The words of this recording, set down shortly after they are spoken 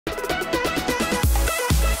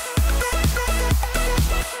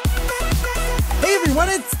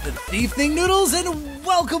everyone, it's the Thief Thinknoodles, and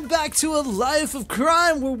welcome back to a life of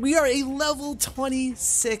crime where we are a level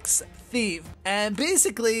 26 thief. And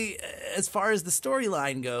basically, as far as the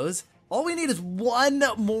storyline goes, all we need is one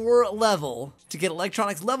more level to get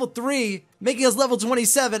electronics level 3, making us level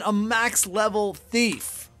 27, a max level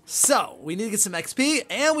thief. So, we need to get some XP,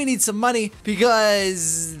 and we need some money,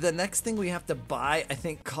 because the next thing we have to buy, I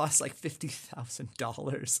think, costs like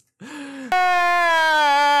 $50,000.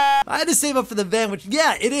 I had to save up for the van, which,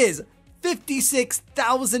 yeah, it is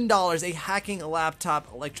 $56,000, a hacking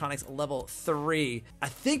laptop electronics level 3. I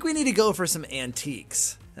think we need to go for some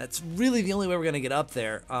antiques. That's really the only way we're gonna get up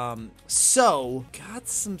there. So, got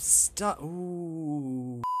some stuff.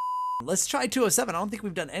 Ooh. Let's try 207. I don't think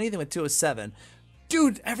we've done anything with 207.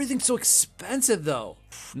 Dude, everything's so expensive though.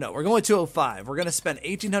 No, we're going with 205. We're gonna spend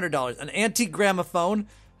 $1,800. An antique gramophone.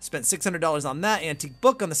 Spent $600 on that. Antique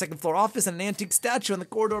book on the second floor office, and an antique statue on the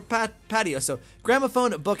corridor patio. So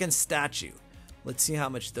gramophone, book, and statue. Let's see how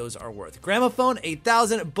much those are worth. Gramophone,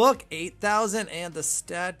 8,000. Book, 8,000. And the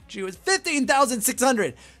statue is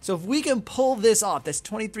 15,600. So if we can pull this off, that's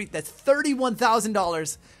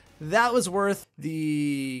 $31,000. That was worth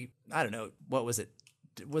the, I don't know, what was it?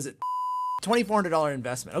 Was it $2,400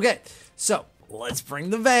 investment? Okay, so let's bring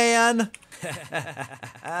the van.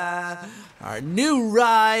 Our new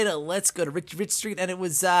ride. Let's go to Rich Street, and it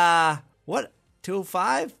was what?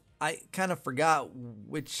 205? I kind of forgot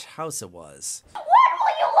which house it was. When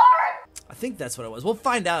will you learn? I think that's what it was. We'll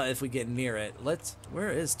find out if we get near it. Where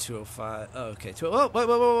is 205? Oh, okay.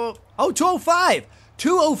 Whoa. Oh, 205.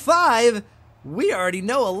 205. We already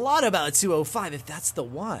know a lot about 205. If that's the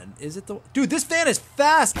one, is it the? Dude, this van is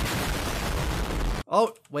fast.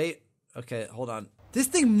 Oh, wait. Okay, hold on. This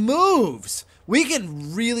thing moves. We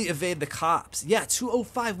can really evade the cops. Yeah,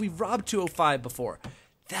 205. We've robbed 205 before.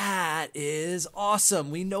 That is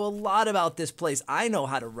awesome. We know a lot about this place. I know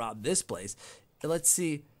how to rob this place. Let's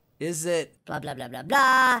see. Is it? Blah, blah, blah, blah,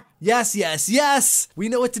 blah. Yes, yes, yes. We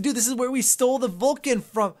know what to do. This is where we stole the Vulcan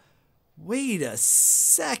from. Wait a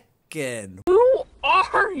second. Who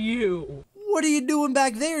are you? What are you doing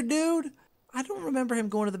back there, dude? I don't remember him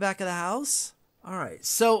going to the back of the house. All right,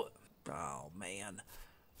 so, oh man,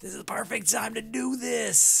 this is the perfect time to do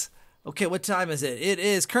this. Okay, what time is it? It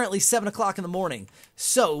is currently 7 o'clock in the morning.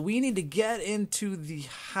 So we need to get into the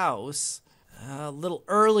house a little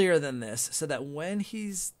earlier than this so that when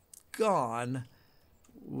he's gone,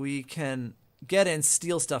 we can get in,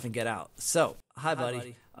 steal stuff, and get out. So, hi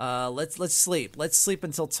buddy. Let's sleep. Let's sleep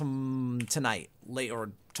until tonight, late, or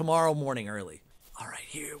tomorrow morning early. All right,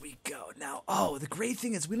 here we go. Now, oh, the great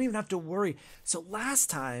thing is we don't even have to worry. So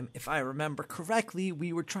last time, if I remember correctly,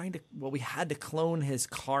 we were trying to, well, we had to clone his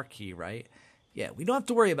car key, right? Yeah, we don't have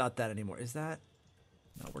to worry about that anymore. Is that?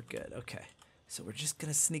 No, we're good. Okay. So we're just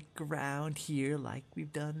going to sneak around here like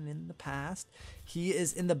we've done in the past. He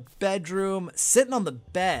is in the bedroom, sitting on the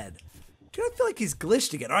bed. Dude, I feel like he's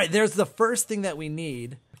glitched again. All right, there's the first thing that we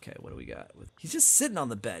need. Okay, what do we got? He's just sitting on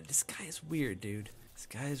the bed. This guy is weird, dude. This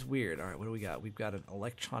guy is weird. All right, what do we got? We've got an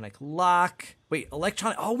electronic lock. Wait,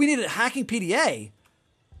 electronic. Oh, we need a hacking PDA.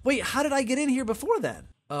 Wait, how did I get in here before then?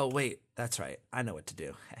 Oh, wait, that's right. I know what to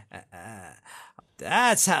do.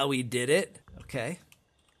 That's how we did it. Okay.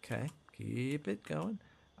 Okay, keep it going.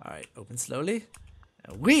 All right, open slowly.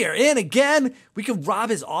 We are in again. We can rob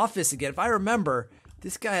his office again. If I remember,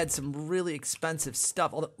 this guy had some really expensive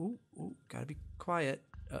stuff. Although, ooh, gotta be quiet.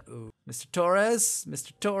 Uh-oh. Mr.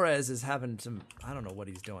 Torres is having some, I don't know what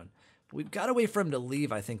he's doing. But we've got to wait for him to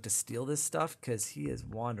leave, I think, to steal this stuff, because he is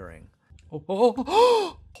wandering.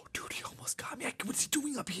 Oh, dude, he almost got me. What's he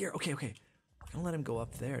doing up here? Okay. I'm gonna let him go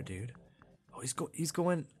up there, dude. Oh, he's in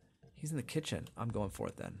the kitchen. I'm going for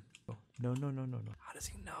it then. Oh, no. How does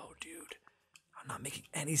he know, dude? I'm not making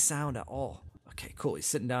any sound at all. Okay, cool. He's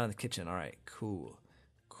sitting down in the kitchen. All right, cool.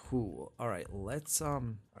 All right, let's all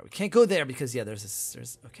right, we can't go there because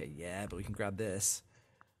okay, yeah, but we can grab this.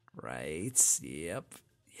 Right. Yep.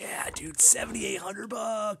 Yeah, dude,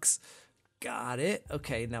 $7,800. Got it.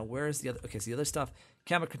 Okay, now where's the other? Okay, so the other stuff.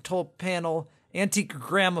 Camera control panel, antique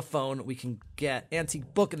gramophone. We can get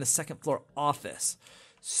antique book in the second floor office.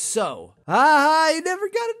 So, I never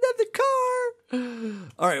got another car.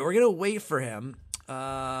 All right, we're gonna wait for him.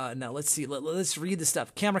 Now let's see. Let's read the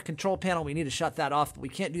stuff. Camera control panel. We need to shut that off, but we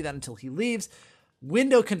can't do that until he leaves.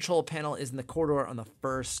 Window control panel is in the corridor on the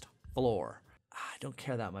first floor. I don't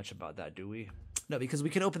care that much about that, do we? No, because we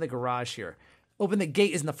can open the garage here. Open the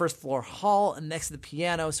gate is in the first floor hall and next to the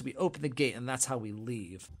piano, so we open the gate and that's how we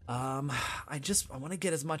leave. I want to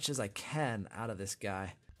get as much as I can out of this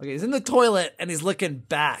guy. Okay, he's in the toilet and he's looking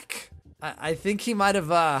back. I think he might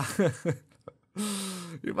have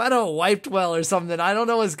You might have wiped well or something. I don't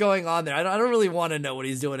know what's going on there. I don't really want to know what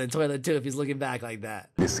he's doing in toilet 2 if he's looking back like that.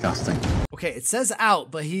 Disgusting. Okay, it says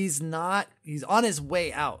out, but he's not. He's on his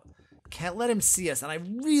way out. Can't let him see us. And I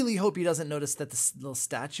really hope he doesn't notice that this little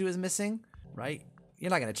statue is missing, right?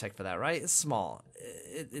 You're not going to check for that, right? It's small.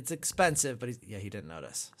 It's expensive, but yeah, he didn't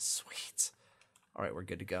notice. Sweet. All right, we're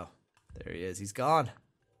good to go. There he is. He's gone.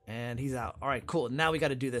 And he's out. All right, cool. Now we got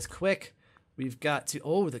to do this quick. We've got to...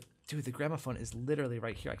 Oh, dude, the gramophone is literally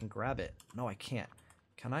right here. I can grab it. No, I can't.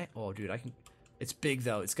 Can I? Oh, dude, I can... It's big,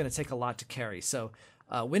 though. It's going to take a lot to carry. So,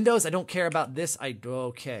 Windows, I don't care about this.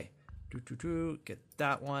 Okay. Get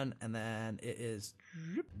that one. And then it is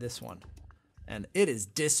this one. And it is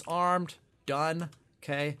disarmed. Done.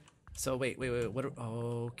 Okay. So, wait. What?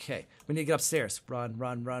 Okay. We need to get upstairs. Run.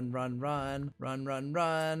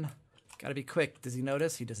 Gotta be quick. Does he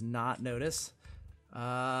notice? He does not notice.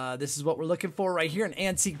 This is what we're looking for right here. An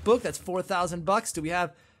antique book. That's 4,000 bucks. Do we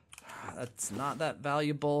have... That's not that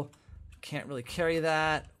valuable. Can't really carry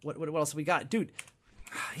that. What else we got? Dude,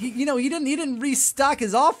 he didn't restock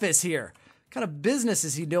his office here. What kind of business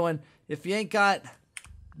is he doing if he ain't got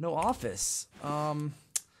no office?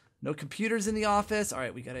 No computers in the office. All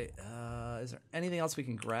right, we gotta... is there anything else we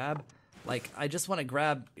can grab? Like, I just want to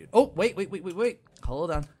grab... Oh, wait.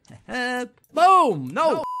 Hold on. Boom!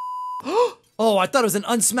 No! Oh, I thought it was an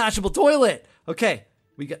unsmashable toilet. Okay,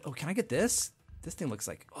 we got... Oh, can I get this? This thing looks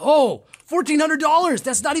like... Oh, $1,400!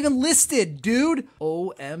 That's not even listed, dude!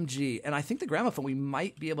 OMG. And I think the gramophone, we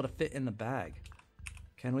might be able to fit in the bag.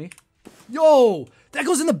 Can we? Yo! That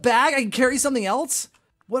goes in the bag? I can carry something else?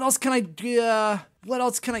 What else can I... what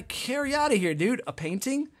else can I carry out of here, dude? A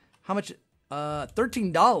painting? How much...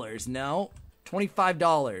 $13. No.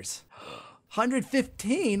 $25.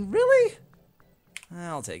 $115? Really?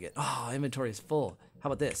 I'll take it. Oh, inventory is full. How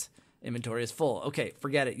about this? Inventory is full. Okay,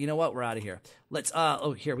 forget it. You know what? We're out of here. Let's,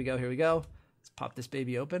 oh, here we go. Let's pop this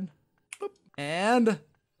baby open. Boop. And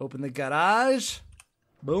open the garage.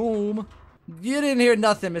 Boom. You didn't hear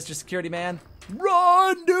nothing, Mr. Security Man.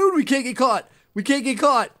 Run, dude. We can't get caught.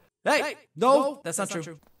 Hey, no, that's not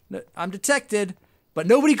true. No, I'm detected. But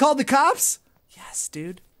nobody called the cops? Yes,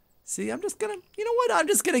 dude. See, I'm just gonna, you know what? I'm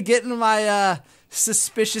just gonna get in my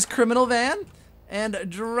suspicious criminal van and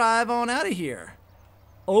drive on out of here.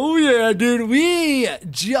 Oh yeah, dude, we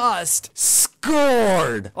just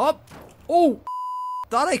scored. Oh,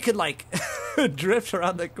 thought I could like drift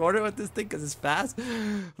around the corner with this thing because it's fast,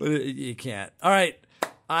 but you can't. All right,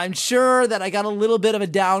 I'm sure that I got a little bit of a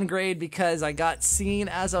downgrade because I got seen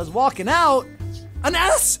as I was walking out. An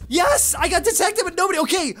S? Yes, I got detected, but nobody.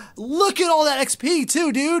 Okay, look at all that XP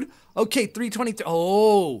too, dude. Okay, 323.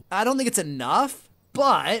 Oh, I don't think it's enough,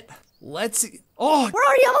 but let's see. Oh, We're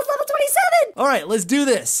already almost level 27! all right, let's do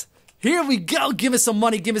this. Here we go. Give us some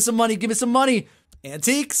money.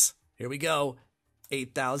 Antiques. Here we go.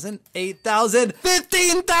 8,000, 8,000,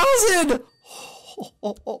 15,000.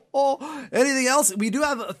 Anything else? We do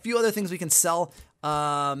have a few other things we can sell.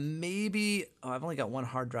 Maybe. Oh, I've only got one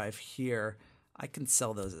hard drive here. I can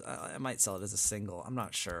sell those. I might sell it as a single. I'm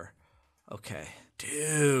not sure. Okay.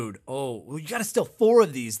 Dude. Oh, well, you gotta steal 4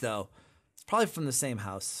 of these, though. It's probably from the same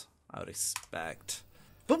house, I would expect.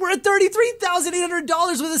 But we're at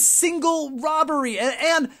 $33,800 with a single robbery.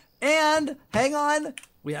 And hang on.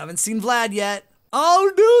 We haven't seen Vlad yet. Oh,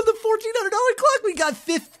 dude, the $1,400 clock. We got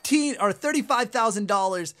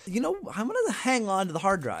 $35,000. You know, I'm gonna hang on to the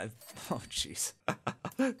hard drive. Oh, jeez.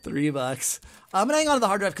 $3. I'm gonna hang on to the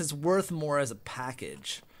hard drive because it's worth more as a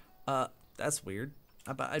package. That's weird.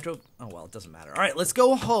 I drove. Oh well, it doesn't matter. All right, let's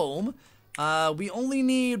go home. We only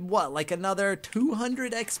need what, like another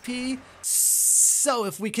 200 XP. So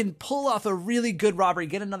if we can pull off a really good robbery,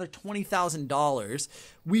 get another $20,000,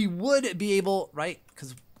 we would be able, right?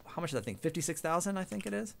 Because how much is that thing? 56,000, I think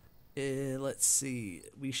it is. Let's see.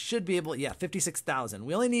 We should be able. Yeah, 56,000.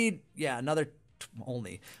 We only need another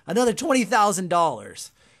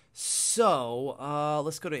 $20,000. So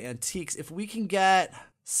let's go to antiques. If we can get,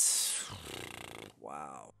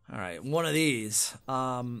 wow. All right, one of these.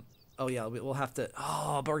 Oh yeah, we'll have to.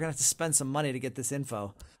 Oh, but we're gonna have to spend some money to get this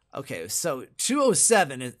info. Okay, so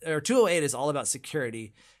 207 or 208 is all about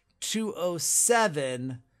security.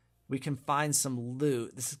 207, we can find some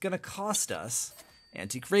loot. This is gonna cost us.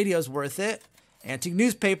 Antique radio's worth it. Antique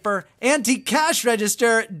newspaper, antique cash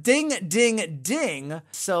register, ding, ding, ding.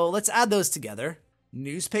 So let's add those together.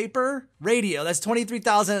 Newspaper, radio, that's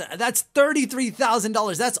 23,000. That's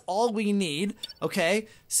 $33,000. That's all we need. Okay,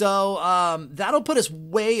 so that'll put us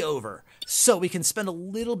way over. So we can spend a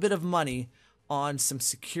little bit of money on some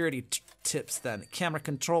security tips then. Camera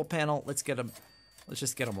control panel, let's get Let's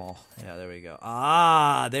just get them all. Yeah, there we go.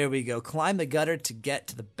 Ah, there we go. Climb the gutter to get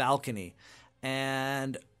to the balcony.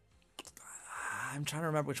 And I'm trying to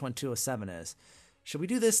remember which one 207 is. Should we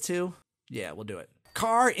do this too? Yeah, we'll do it.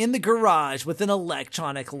 Car in the garage with an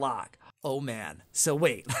electronic lock. Oh man. So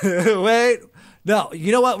wait, wait. No,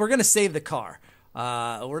 you know what? We're gonna save the car.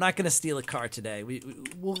 We're not gonna steal a car today.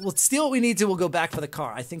 We'll steal what we need to. We'll go back for the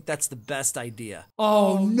car. I think that's the best idea.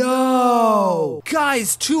 Oh no!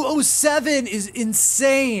 Guys, 207 is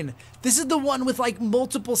insane. This is the one with like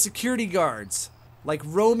multiple security guards, like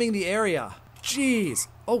roaming the area. Jeez.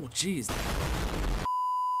 Oh, jeez.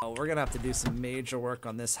 Oh, we're gonna have to do some major work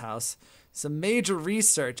on this house. Some major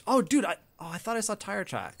research. Oh, dude, I thought I saw tire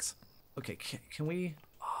tracks. Okay, can we?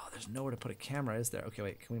 Oh, there's nowhere to put a camera, is there? Okay,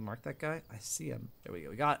 wait, can we mark that guy? I see him. There we go.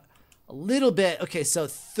 We got a little bit. Okay, so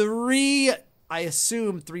 3, I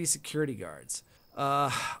assume 3 security guards.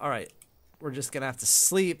 All right, we're just gonna have to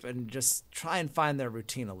sleep and just try and find their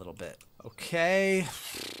routine a little bit. Okay,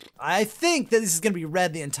 I think that this is gonna be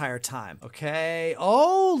red the entire time. Okay,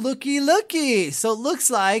 oh, looky. So it looks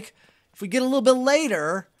like if we get a little bit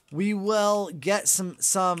later, we will get some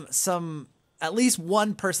at least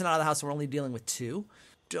one person out of the house. We're only dealing with 2.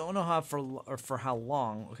 Don't know how for how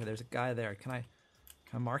long. Okay, there's a guy there. Can I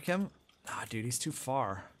mark him? Ah, dude, he's too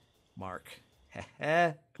far. Mark.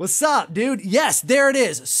 What's up, dude? Yes, there it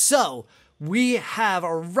is. So we have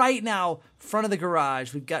right now front of the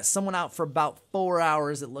garage. We've got someone out for about 4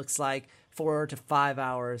 hours. It looks like 4 to 5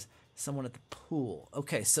 hours. Someone at the pool.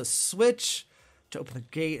 Okay, so switch to open the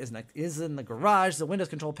gate is in the garage. The Windows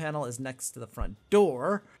control panel is next to the front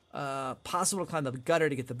door. Possible to climb the gutter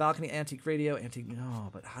to get the balcony. Antique radio. No,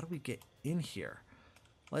 but how do we get in here?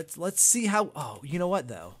 Let's see how. Oh, you know what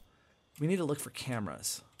though? We need to look for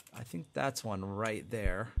cameras. I think that's one right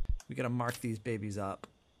there. We gotta mark these babies up.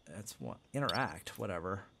 That's one. Interact.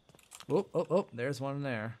 Whatever. Oh, there's one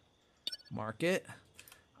there. Mark it.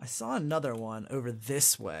 I saw another one over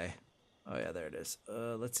this way. Oh yeah, there it is.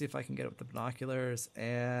 Let's see if I can get it with the binoculars.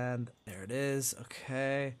 And there it is.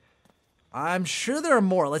 Okay. I'm sure there are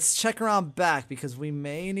more. Let's check around back because we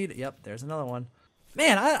may need. Yep, there's another one.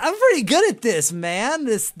 Man, I'm pretty good at this, man.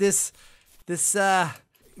 This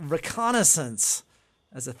reconnaissance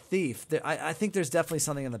as a thief. I think there's definitely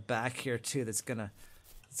something in the back here too that's gonna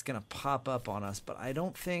pop up on us. But I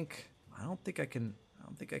don't think I can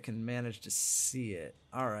manage to see it.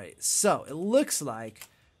 All right. So it looks like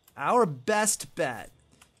our best bet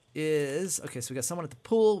is okay. So we got someone at the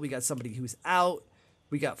pool. We got somebody who's out.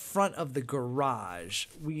 We got front of the garage.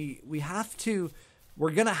 We're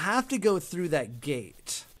gonna have to go through that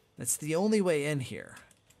gate. That's the only way in here.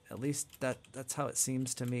 At least that's how it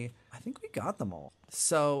seems to me. I think we got them all.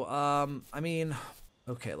 So, I mean,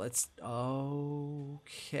 okay, okay. Oh,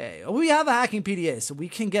 we have a hacking PDA, so we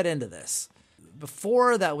can get into this.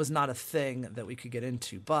 Before that was not a thing that we could get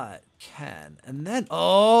into, but can. And then,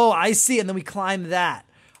 oh, I see. And then we climb that.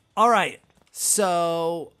 All right.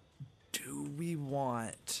 So do we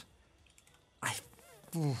want,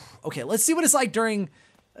 okay, let's see what it's like during,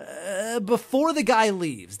 before the guy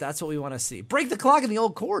leaves. That's what we want to see. Break the clock in the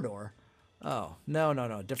old corridor. Oh,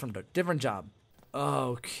 no. Different job.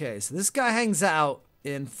 Okay. So this guy hangs out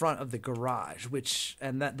in front of the garage,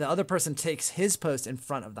 and that the other person takes his post in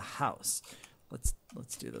front of the house.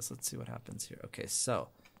 Let's do this. Let's see what happens here. Okay, so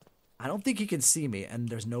I don't think he can see me, and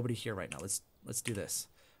there's nobody here right now. Let's do this.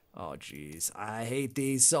 Oh, jeez, I hate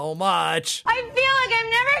these so much. I feel like I'm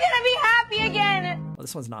never gonna be happy again. Well,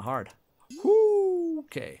 this one's not hard. Whoo.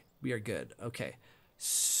 Okay, we are good. Okay,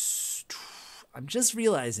 I'm just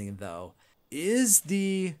realizing though, is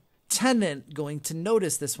the tenant going to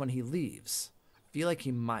notice this when he leaves? I feel like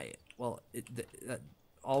he might. Well,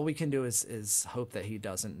 all we can do is hope that he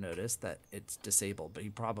doesn't notice that it's disabled, but he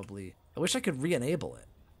probably. I wish I could re-enable it,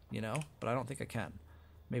 but I don't think I can.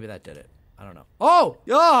 Maybe that did it. I don't know. Oh!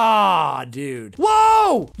 Ah, dude.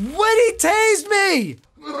 Whoa! When he tased me!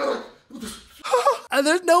 And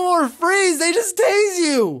there's no more freeze. They just tase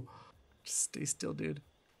you. Just stay still, dude.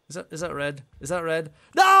 Is that red? Is that red?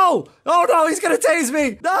 No! Oh no, he's gonna tase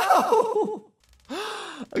me! No!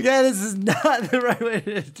 Okay, this is not the right way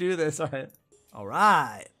to do this. All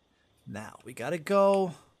right. Now we gotta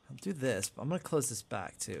go. I'll do this, but I'm gonna close this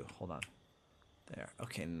back too. Hold on. There.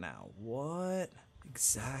 Okay, now what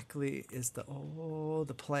exactly is the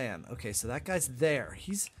plan? Okay, so that guy's there.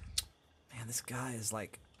 Man, this guy is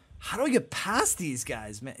like, how do I get past these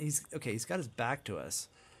guys, man? He's got his back to us.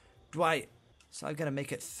 So I've got to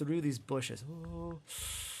make it through these bushes. Ooh.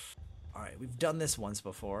 All right, we've done this once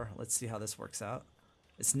before. Let's see how this works out.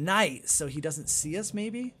 It's night, so he doesn't see us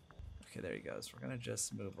maybe? Okay, there he goes. We're gonna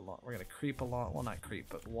just move along. We're gonna creep along. Well, not creep,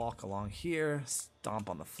 but walk along here. Stomp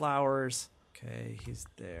on the flowers. Okay, he's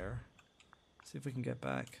there. See if we can get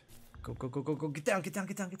back. Go, go, go, go, go. Get down, get down,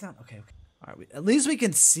 get down, get down. Okay, okay. All right, at least we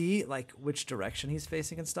can see, like, which direction he's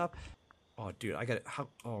facing and stuff. Oh, dude, I got it. How?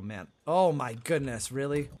 Oh, man. Oh, my goodness.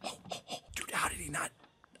 Really? Dude, how did he not?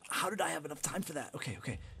 How did I have enough time for that? Okay,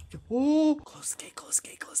 okay. Oh, close the gate, close the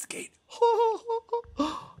gate, close the gate.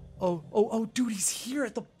 Oh, dude, he's here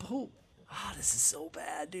at the pool. Ah, this is so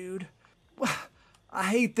bad, dude. I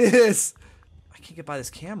hate this. I can't get by this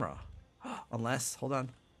camera. Unless, hold on.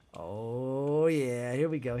 Oh, yeah, here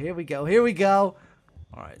we go, here we go, here we go.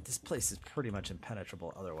 All right, this place is pretty much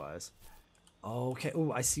impenetrable otherwise. Okay,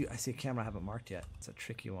 oh, I see a camera I haven't marked yet. It's a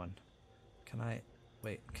tricky one. Can I,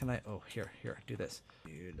 wait, can I, oh, here, do this.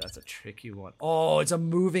 Dude, that's a tricky one. Oh, it's a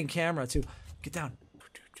moving camera too. Get down.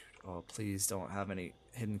 Dude. Oh, please don't have any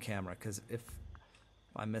hidden camera, because if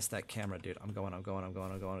I miss that camera, dude, I'm going.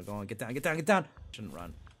 Get down, get down, get down. Shouldn't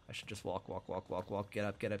run. I should just walk. Get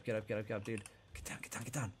up, dude. Get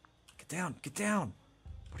down. Get down.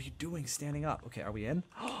 What are you doing standing up? Okay, are we in?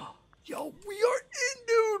 Yo, we are in,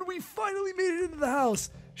 dude. We finally made it into the house.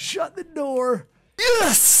 Shut the door.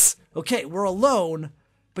 Yes! Okay, we're alone.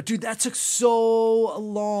 But, dude, that took so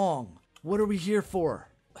long. What are we here for?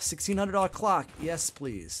 A $1,600 clock. Yes,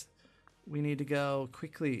 please. We need to go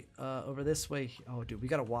quickly over this way. Oh, dude, we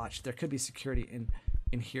got to watch. There could be security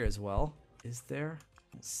in here as well. Is there?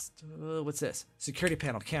 What's this? Security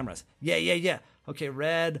panel, cameras. Yeah. Okay,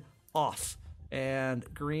 red, off. And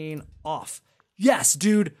green, off. Yes,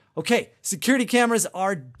 dude. Okay, security cameras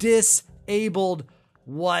are disabled.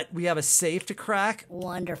 What? We have a safe to crack?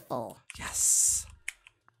 Wonderful. Yes.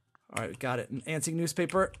 All right, got it. An antique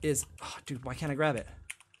newspaper is... Oh, dude, why can't I grab it?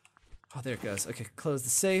 Oh, there it goes. Okay, close the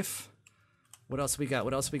safe. What else we got?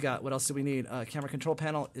 What else do we need? Camera control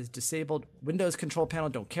panel is disabled. Windows control panel,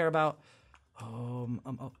 don't care about.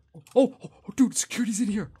 Dude, security's in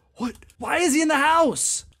here. What? Why is he in the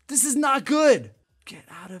house? This is not good. Get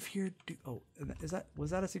out of here, dude. Oh,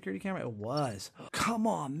 was that a security camera? It was. Come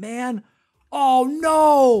on, man. Oh,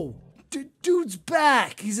 no. Dude's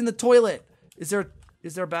back. He's in the toilet. Is there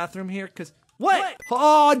a bathroom here? What?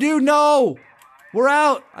 Oh, dude, no. We're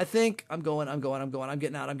out. I think I'm going. I'm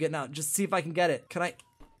getting out. Just see if I can get it. Can I?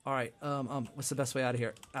 All right. What's the best way out of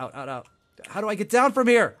here? Out. How do I get down from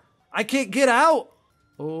here? I can't get out.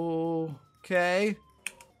 Okay.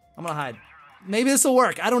 I'm gonna hide. Maybe this will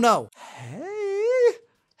work. I don't know.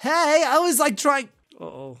 Hey, I was like trying.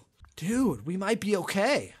 Uh-oh. Dude, we might be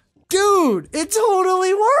okay. Dude, it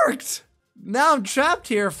totally worked. Now I'm trapped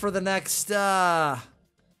here for the next, I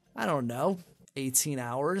don't know, 18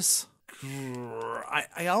 hours.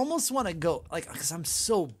 I almost want to go, like, because I'm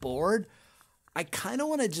so bored. I kind of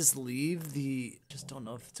want to just leave just don't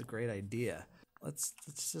know if it's a great idea. Let's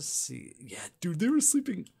just see. Yeah, dude, they were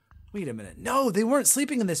sleeping. Wait a minute. No, they weren't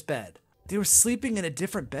sleeping in this bed. They were sleeping in a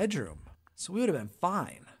different bedroom. So we would have been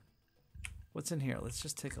fine. What's in here? Let's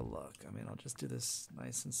just take a look. I mean, I'll just do this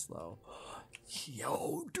nice and slow.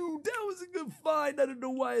 Yo, dude, that was a good find. I don't know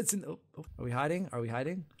why it's in. Oh. Are we hiding?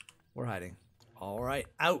 We're hiding. All right,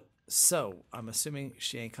 out. So I'm assuming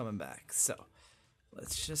she ain't coming back. So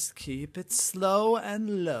let's just keep it slow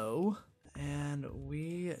and low. And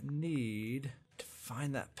we need to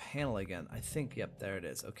find that panel again. I think, yep, there it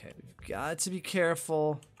is. Okay, we've got to be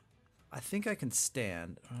careful. I think I can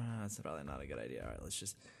stand. That's probably not a good idea. All right, let's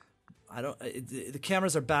just... the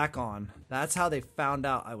cameras are back on. That's how they found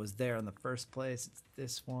out I was there in the first place. It's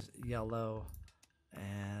this one. Yellow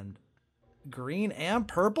and green and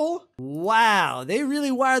purple. Wow, they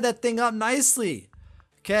really wired that thing up nicely.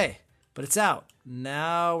 Okay, but it's out.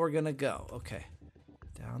 Now we're gonna go. Okay,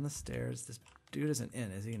 down the stairs. This dude isn't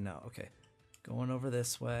in, is he? No. Okay, going over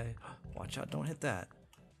this way. Watch out, don't hit that.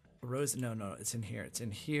 Rose, no, it's in here. It's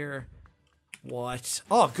in here. What?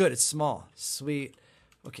 Oh, good, it's small. Sweet.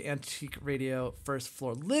 Okay, antique radio, first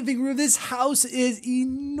floor, living room. This house is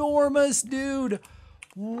enormous, dude.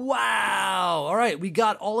 Wow. All right, we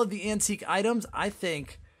got all of the antique items. I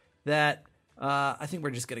think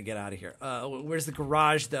we're just gonna get out of here. Where's the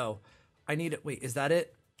garage though? I need it. Wait, is that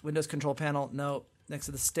it? Windows control panel? No. Next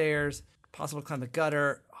to the stairs. Possible to climb the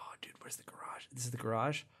gutter. Oh, dude, where's the garage? This is the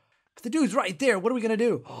garage. But the dude's right there. What are we gonna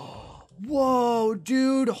do? Whoa,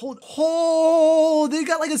 dude, they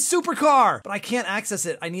got like a supercar, but I can't access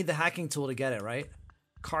it. I need the hacking tool to get it, right?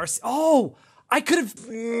 I could have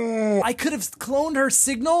cloned her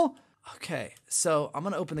signal. Okay, so I'm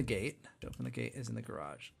gonna open the gate. Open the gate is in the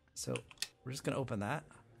garage. So we're just gonna open that.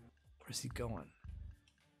 Where's he going?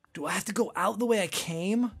 Do I have to go out the way I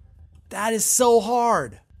came? That is so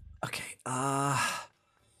hard. Okay,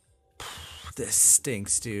 This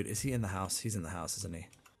stinks, dude. Is he in the house? He's in the house, isn't he?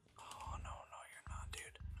 Oh, no, you're not,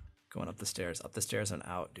 dude. Going up the stairs and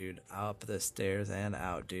out, dude. Up the stairs and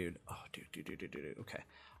out, dude. Oh, dude. Okay.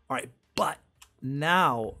 All right, but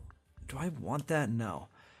now, do I want that? No.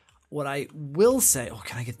 What I will say, oh,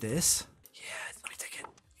 can I get this? Yeah, let me take it.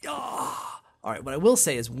 Oh. All right, what I will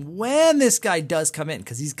say is when this guy does come in,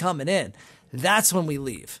 because he's coming in, that's when we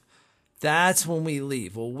leave. That's when we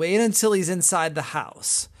leave. We'll wait until he's inside the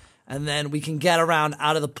house, and then we can get around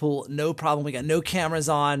out of the pool. No problem. We got no cameras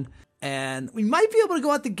on, and we might be able to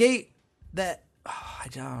go out the gate that, I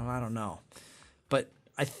don't know. But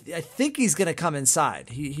I think he's going to come inside.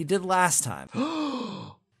 He did last time.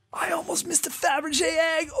 I almost missed a Fabergé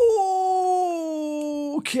egg.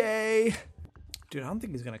 Oh, okay. Dude, I don't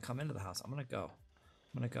think he's going to come into the house. I'm going to go.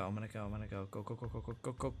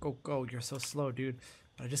 Go. You're so slow, dude.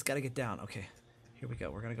 But I just got to get down. Okay, here we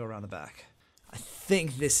go. We're going to go around the back. I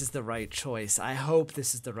think this is the right choice. I hope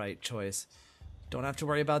this is the right choice. Don't have to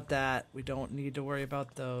worry about that. We don't need to worry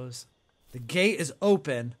about those. The gate is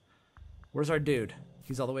open. Where's our dude?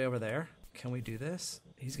 He's all the way over there. Can we do this?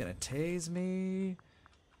 He's going to tase me.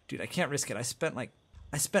 Dude, I can't risk it. I spent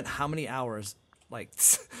how many hours? Like,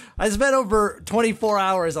 I spent over 24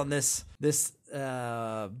 hours on this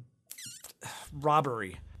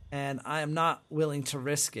robbery, and I am not willing to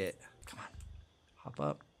risk it. Come on, hop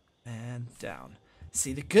up and down.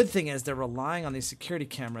 See, the good thing is they're relying on these security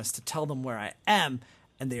cameras to tell them where I am,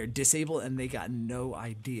 and they are disabled, and they got no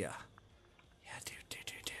idea. Yeah, dude.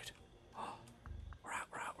 Oh, we're out.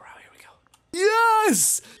 Here we go.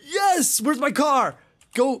 Yes! Where's my car?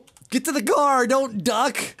 Go, get to the car. Don't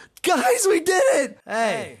duck. Guys, we did it!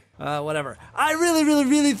 Hey. Whatever. I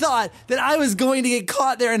really thought that I was going to get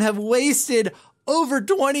caught there and have wasted over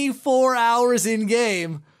 24 hours in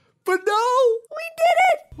game. But no! We did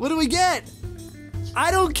it! What do we get?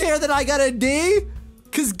 I don't care that I got a D,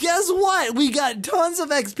 because guess what? We got tons of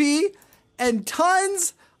XP and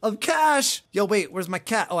tons of cash. Yo, wait, where's my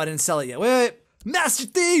cat? Oh, I didn't sell it yet. Wait. Master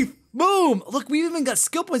Thief! Boom! Look, we even got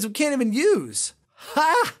skill points we can't even use.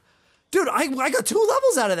 Ha! Dude, I got 2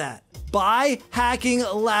 levels out of that. Buy hacking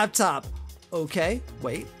laptop. Okay,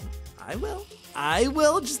 wait. I will.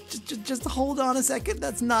 Just hold on a second.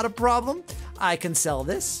 That's not a problem. I can sell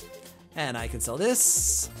this, and I can sell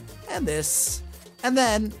this, and this, and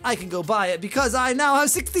then I can go buy it because I now have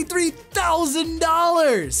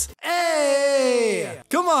 $63,000. Hey!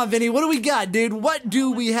 Come on, Vinny. What do we got, dude? What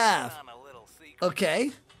do we have?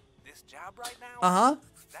 Okay. This job right now? Uh-huh.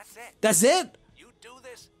 That's it. That's it?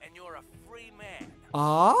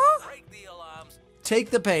 Break the alarms,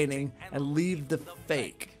 take the painting and leave the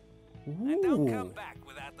fake. and don't come back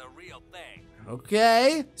without the real thing.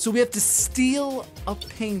 Okay, so we have to steal a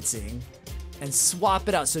painting and swap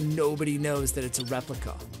it out so nobody knows that it's a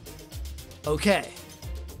replica. Okay,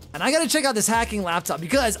 and I gotta check out this hacking laptop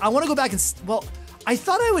because I wanna go back and, well, I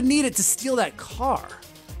thought I would need it to steal that car.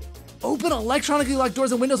 Open electronically locked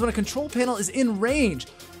doors and windows when a control panel is in range.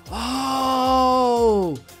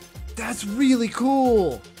 Oh! That's really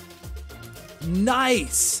cool.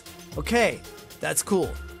 Nice. Okay, that's cool.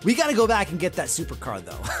 We gotta go back and get that supercar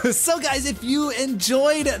though. So guys, if you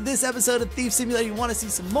enjoyed this episode of Thief Simulator, you wanna see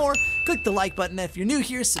some more, click the like button. If you're new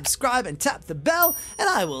here, subscribe and tap the bell, and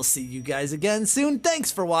I will see you guys again soon.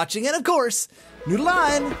 Thanks for watching, and of course, Noodle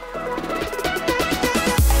on!